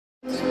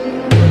Hey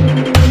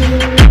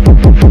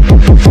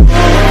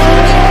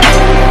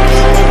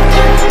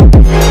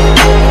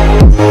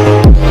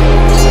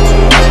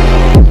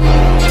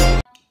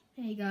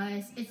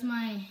guys, it's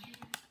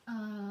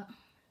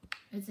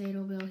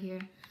Ado Bill here.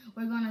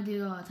 We're gonna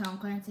do Tom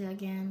Clancy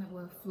again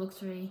with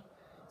Luxury.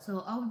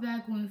 So I'll be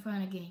back when we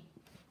find a game.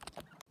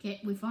 Okay,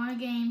 we found a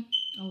game.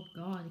 Oh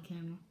god, the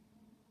camera.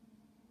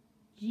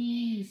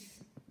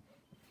 Jeez.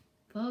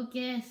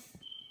 Focus.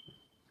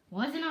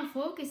 Why is it not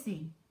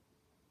focusing?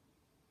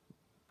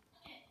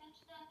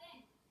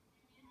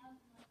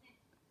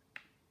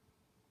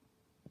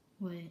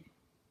 Wait.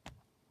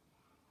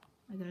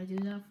 I gotta do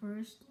that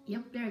first.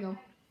 Yep, there you go.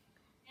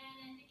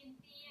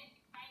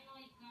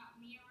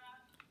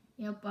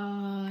 Yep,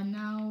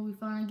 now we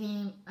found a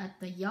game at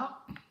the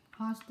yacht.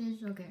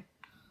 Hostage. Okay.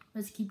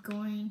 Let's keep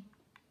going.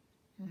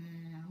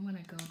 And I'm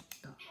gonna go.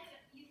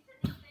 You said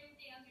the same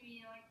thing as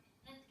me, like,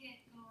 let's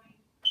get going.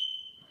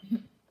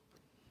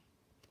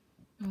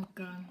 Oh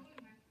god.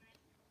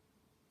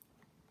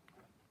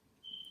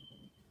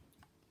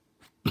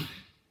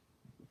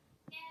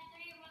 Yeah,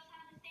 three of us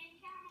have the same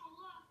camera,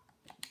 look.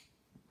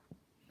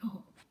 Oh.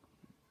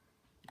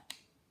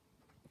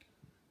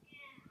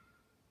 Yeah.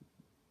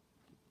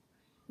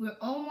 We're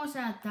almost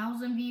at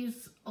 1,000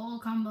 views all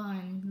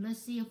combined. Let's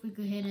see if we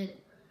could hit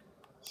it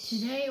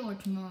today or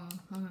tomorrow.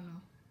 I don't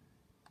know.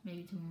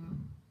 Maybe tomorrow.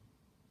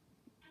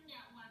 I'm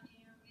not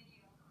watching your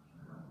video.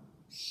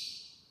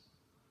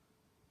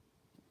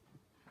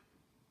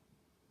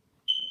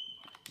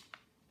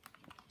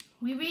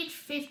 We reached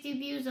 50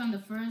 views on the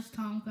first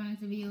Tom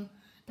Clancy video.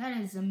 That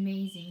is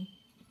amazing.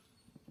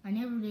 I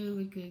never knew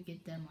we could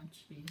get that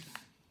much views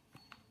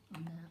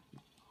on that.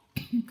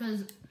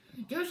 Because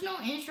there's no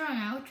intro and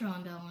outro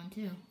on that one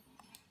too.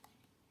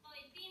 Well,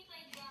 it seems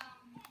like,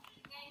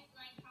 you guys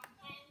like Tom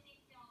Clancy,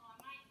 so I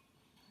might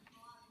do a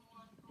lot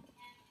more Tom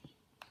Clancy.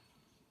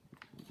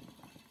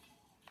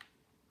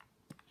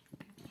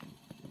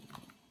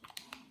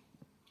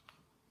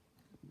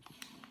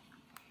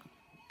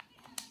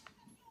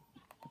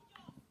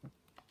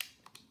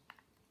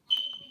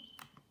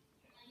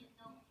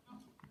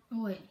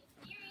 Oh wait,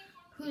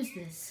 who's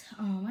this?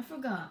 I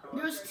forgot.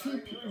 There was two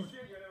people.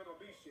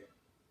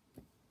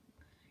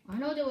 I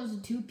know there was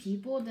two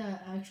people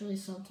that actually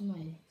subbed to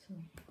my. So.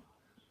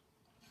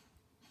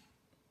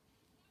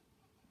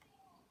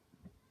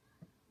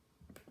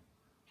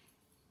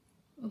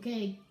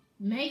 Okay,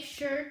 make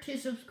sure to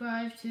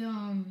subscribe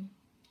to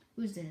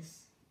who's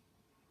this?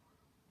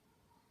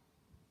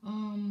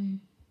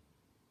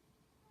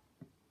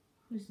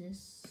 Who's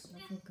this? I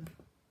forgot.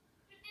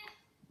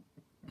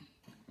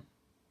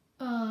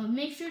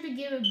 Make sure to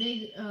give a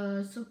big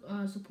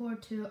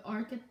support to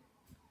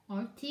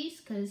Arctis,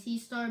 because he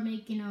started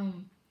making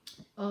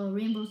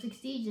Rainbow Six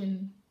Siege,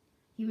 and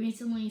he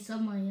recently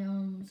subbed my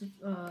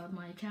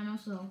my channel,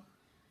 so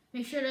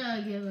make sure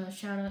to give a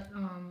shout out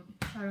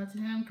to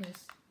him,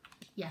 because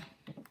yeah.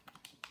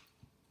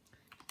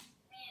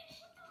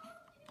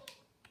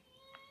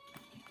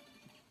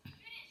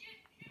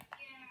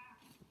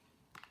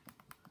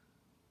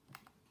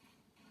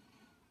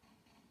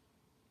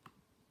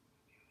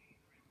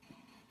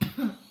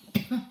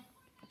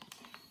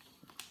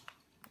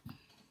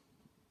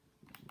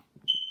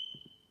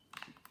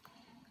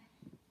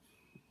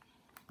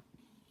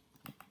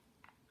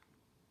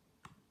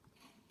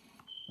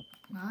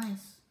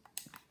 Nice.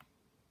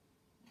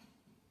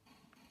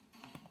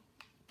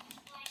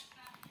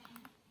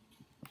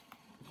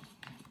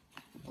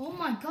 Oh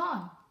my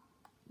god.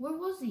 Where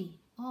was he?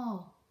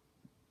 Oh.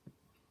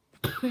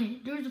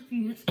 There's a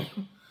fuse.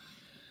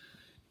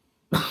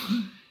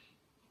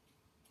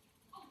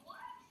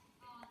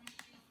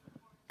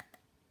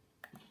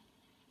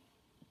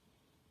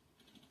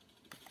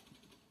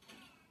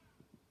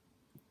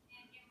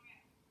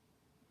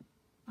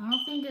 I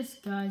don't think these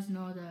guys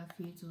know that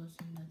fuse was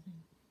in that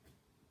thing.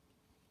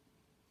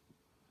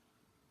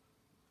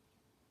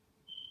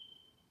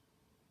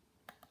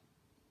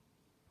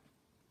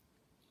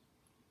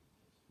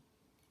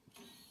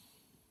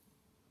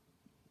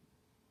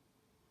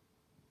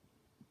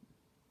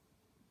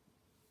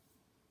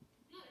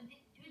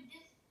 Dude,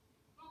 this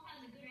smoke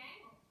has a good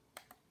angle.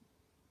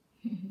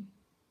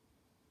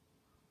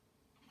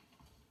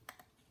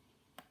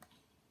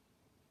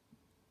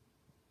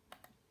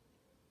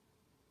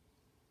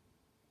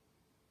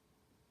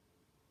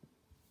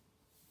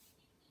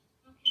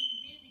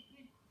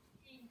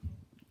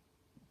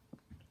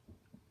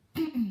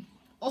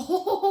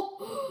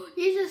 Oh,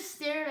 he just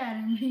stared at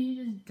him and he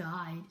just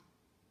died.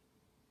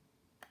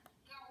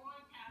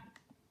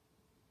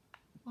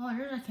 Oh,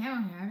 there's a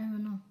camera here. I didn't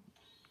even know.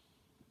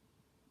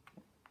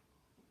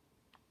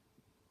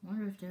 I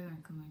wonder if they're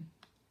gonna come in.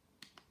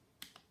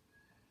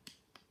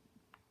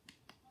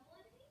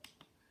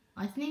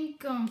 I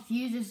think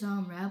Fuse is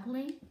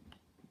rappelling.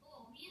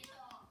 Oh,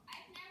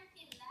 I've never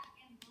seen Lack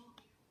and Blow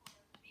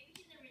before. Maybe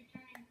he's a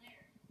returning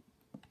player.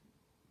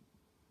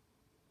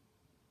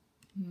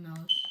 Who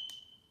knows?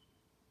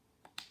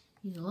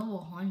 He's level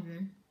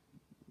 100.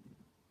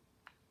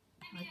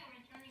 I mean a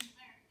returning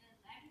player, because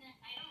I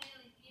don't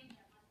really see him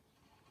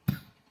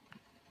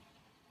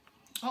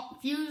Oh,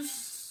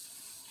 fuse.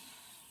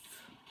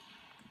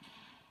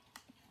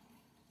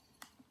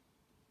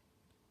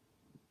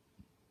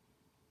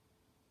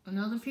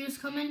 Another fuse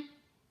coming.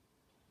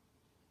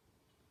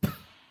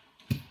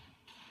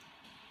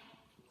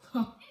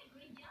 Huh.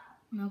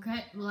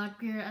 Okay,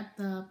 Blackbeard at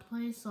the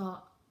place.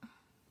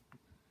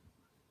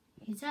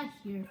 He's at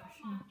here for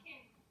sure.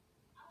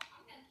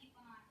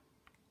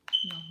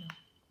 No.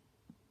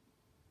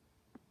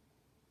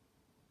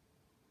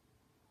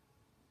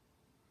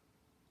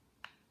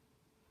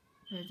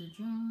 There's a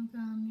drone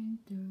coming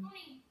through.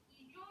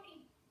 He's joining.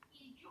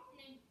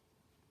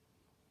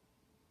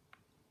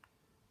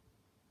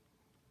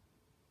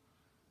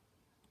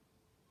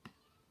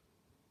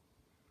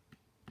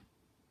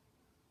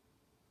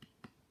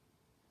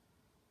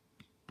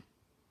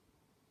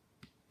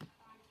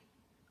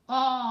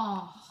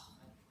 Oh.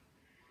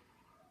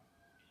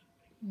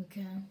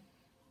 Okay.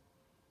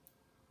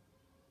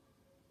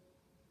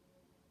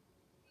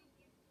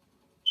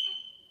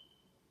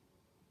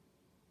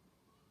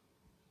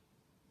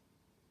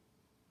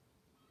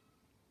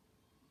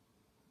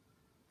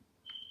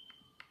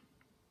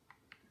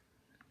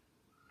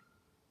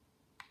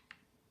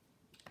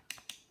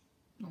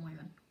 Oh my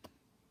god.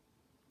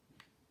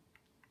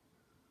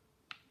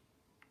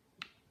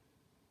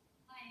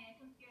 I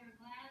took your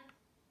glass.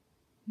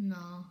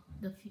 No,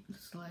 the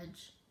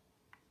sledge.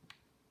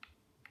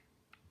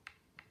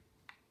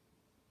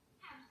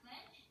 Have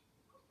sledge?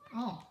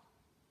 Oh.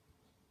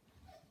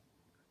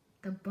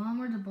 The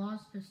bomber, the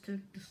boss, just took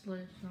the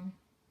sledge, so.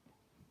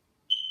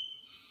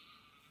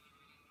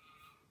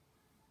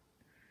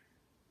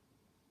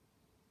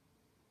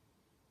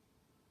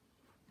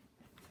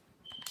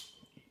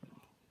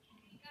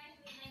 You guys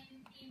would like to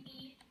see me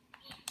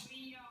eat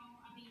burrito.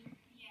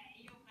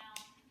 Eat bell.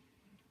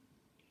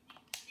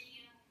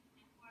 Video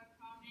or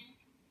comment.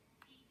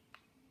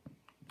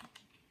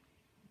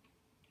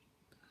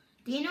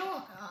 Do you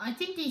know, I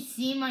think they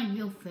see my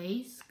real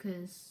face,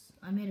 because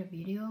I made a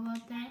video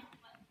about that.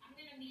 But I'm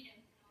gonna meet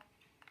him.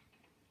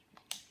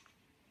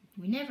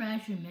 We never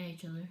actually met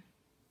each other.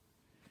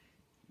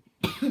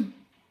 Oh,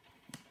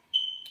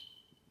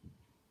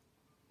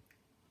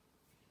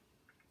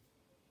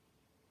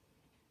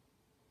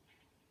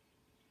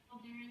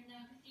 they're in the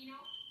casino.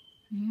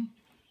 Mm-hmm.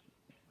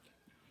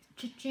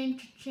 Cha-ching,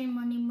 cha-ching,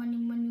 money, money,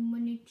 money,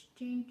 money,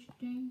 cha-ching,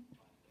 cha-ching.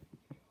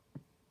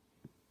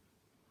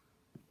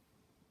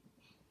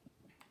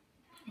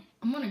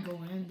 I'm gonna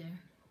go in there,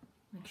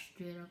 like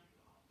straight up.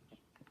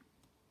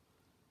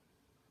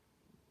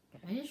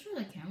 Can I just show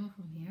the camera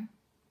from here?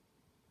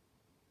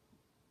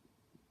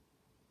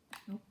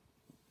 Nope.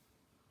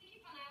 We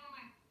keep an eye on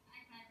my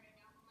iPad right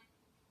now.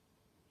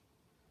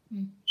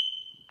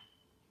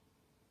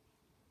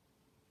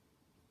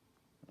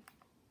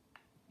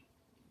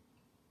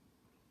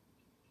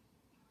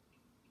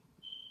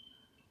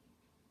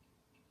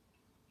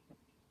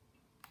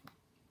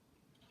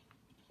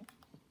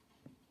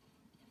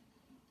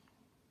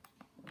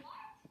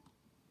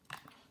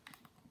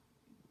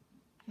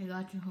 I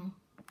got you, huh?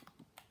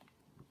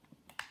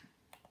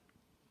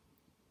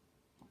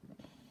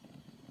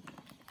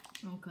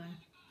 Okay.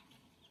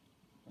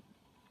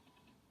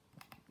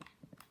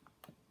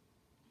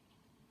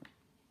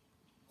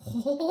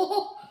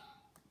 Oh!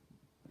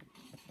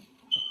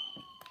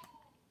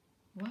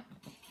 What?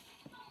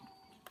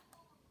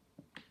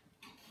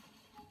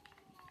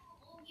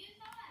 Oh, you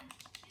saw him.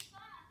 You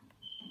saw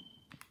him.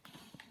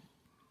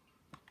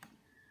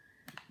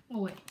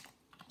 Oh, wait.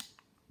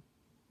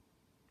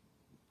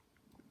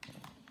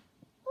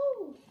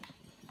 Ooh.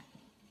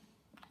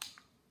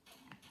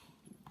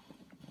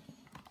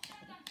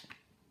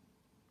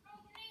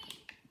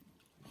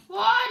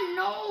 What?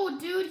 No,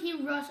 dude, he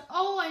rushed.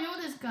 Oh, I know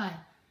this guy.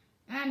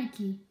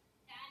 Anarchy.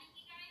 The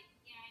Aniki guy?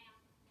 Yeah, I know.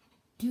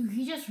 Dude,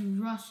 he just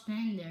rushed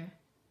in there.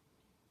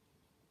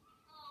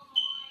 Oh,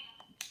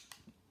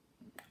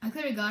 I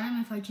could have got him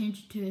if I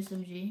changed it to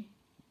SMG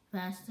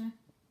faster.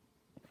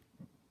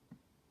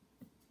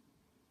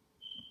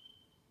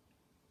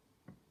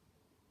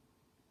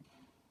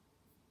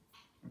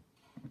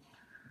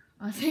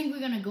 I think we're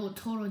gonna go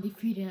total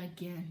defeated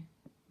again.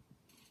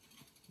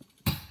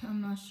 I'm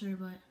not sure,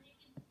 but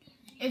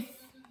if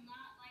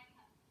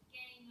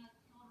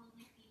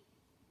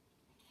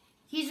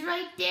he's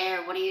right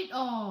there, what are you?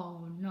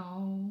 Oh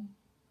no,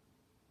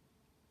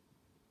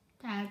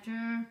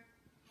 Thatcher,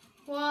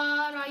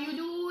 what are you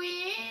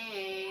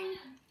doing?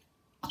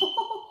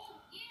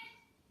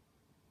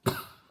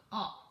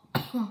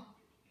 Oh,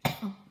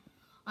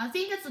 I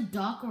think that's a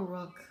duck or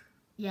rook.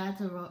 Yeah,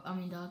 it's a rook. I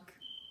mean duck.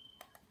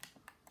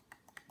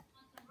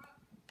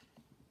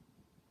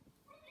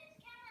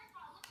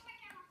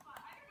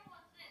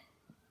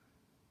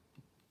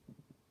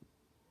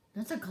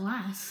 That's a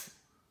glass.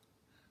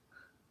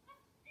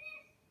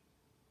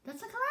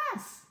 That's a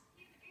glass.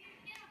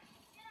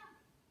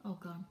 Oh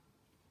god.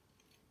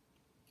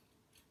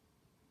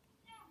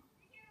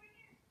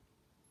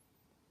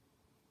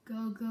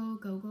 Go, go,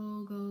 go,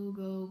 go, go,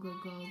 go, go,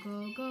 go,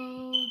 go,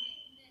 go.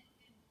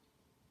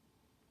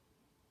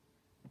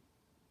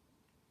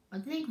 I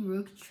think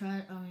Rook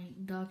tried,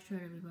 Doc tried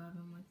to revive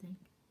him, I think.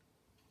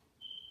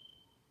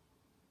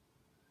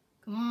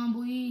 Come on,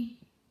 boy.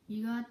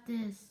 You got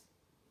this.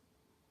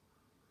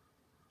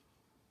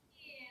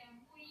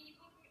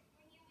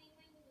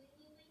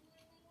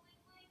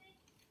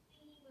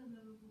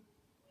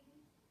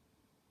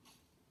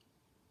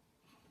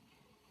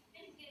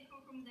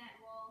 From that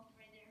wall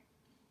right there.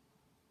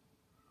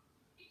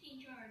 15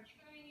 charge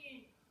coming in.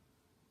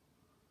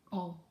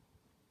 Oh.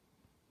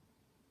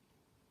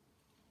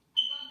 I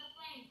got the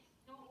flanks.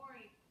 Don't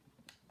worry.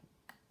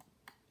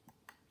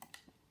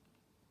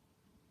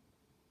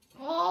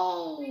 Oh!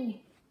 Oh.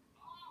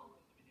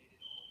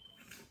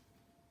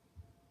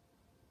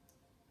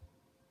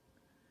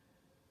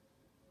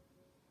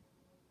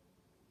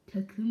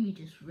 Takumi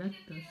just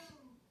wrecked us.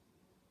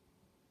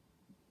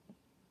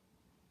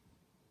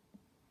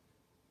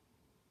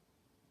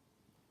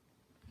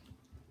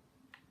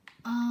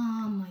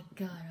 Oh my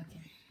god,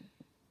 okay.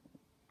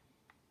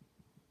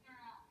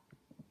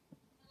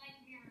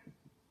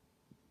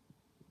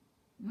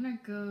 I'm gonna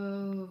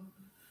go...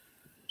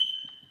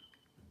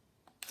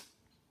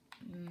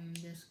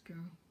 this girl.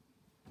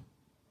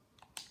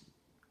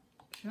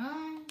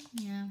 Try?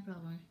 Yeah,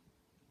 probably.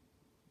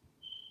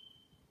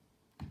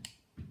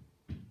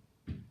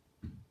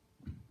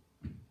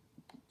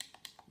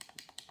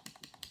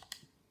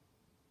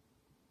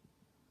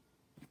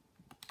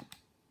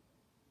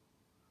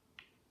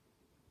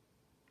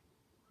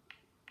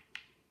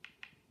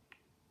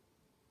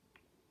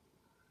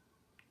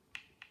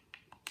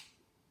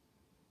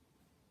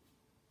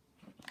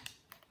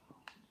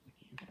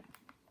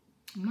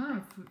 I'm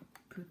gonna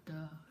put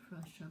the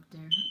flash up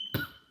there.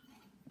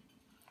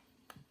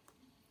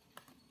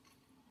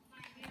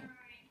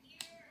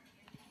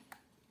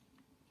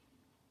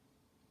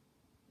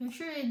 Make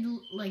sure it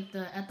like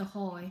at the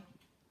hallway.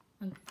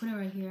 Like put it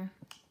right here,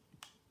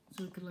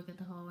 so we could look at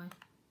the hallway.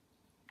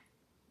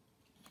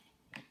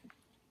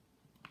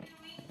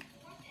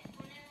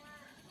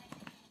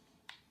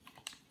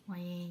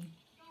 Why?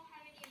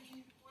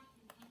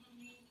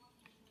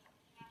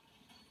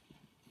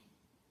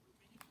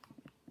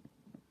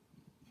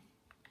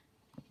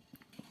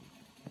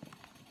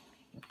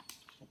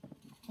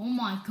 Oh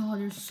my god,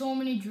 there's so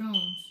many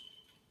drones.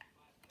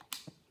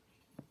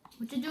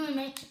 What you doing,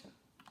 mate?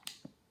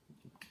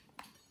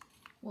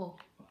 Whoa.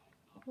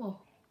 Whoa.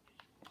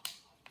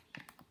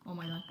 Oh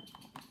my god.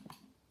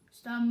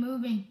 Stop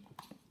moving.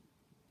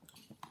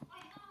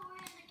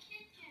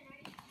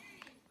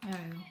 There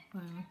we go.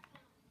 Finally.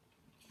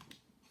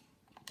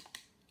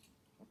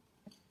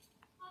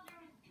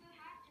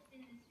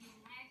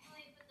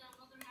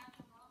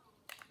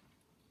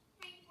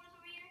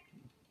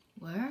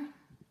 Where?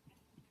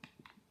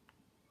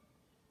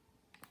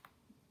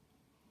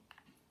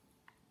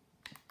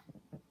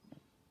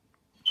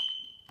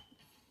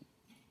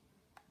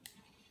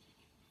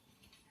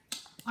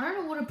 I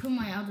don't know where to put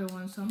my other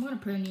one, so I'm gonna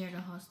put it near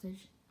the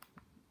hostage.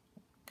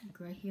 Like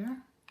right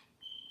here.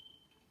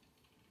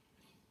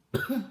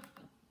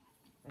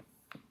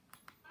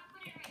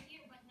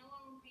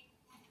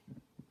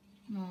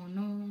 No.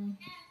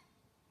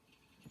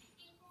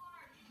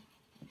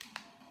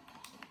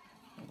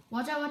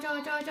 Watch out.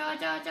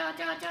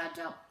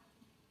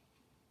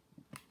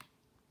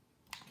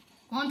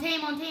 On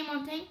team.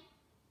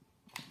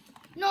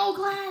 No,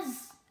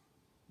 glass!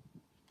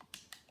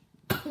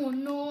 Oh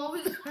no,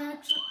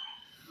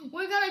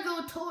 we're gonna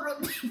go total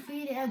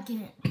defeat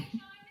again.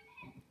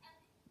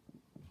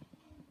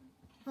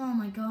 Oh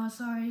my god,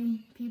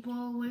 sorry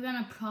people. We're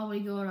gonna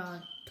probably go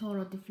to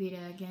total defeat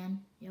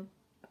again. Yep.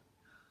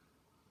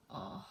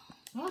 Oh,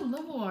 what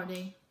level are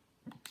they?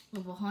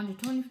 Level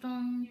 120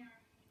 stone,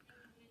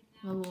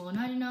 level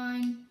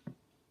 99,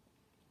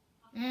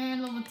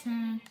 and level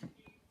 10.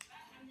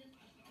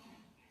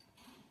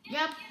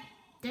 Yep,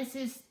 this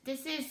is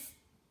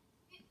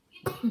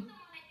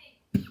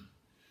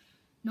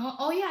no,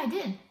 oh yeah,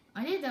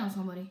 I did down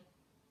somebody.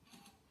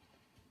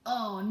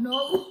 Oh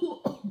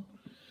no.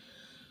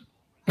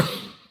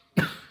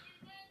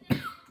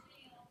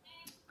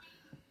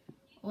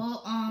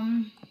 Well,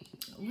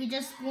 we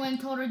just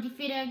went total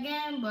defeat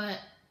again,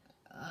 but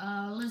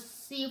let's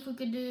see if we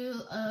could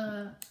do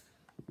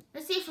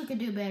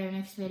better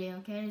next video.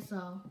 Okay,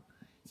 so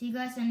see you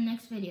guys in the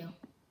next video.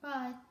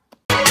 Bye.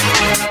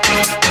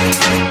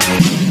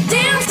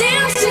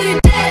 Dance to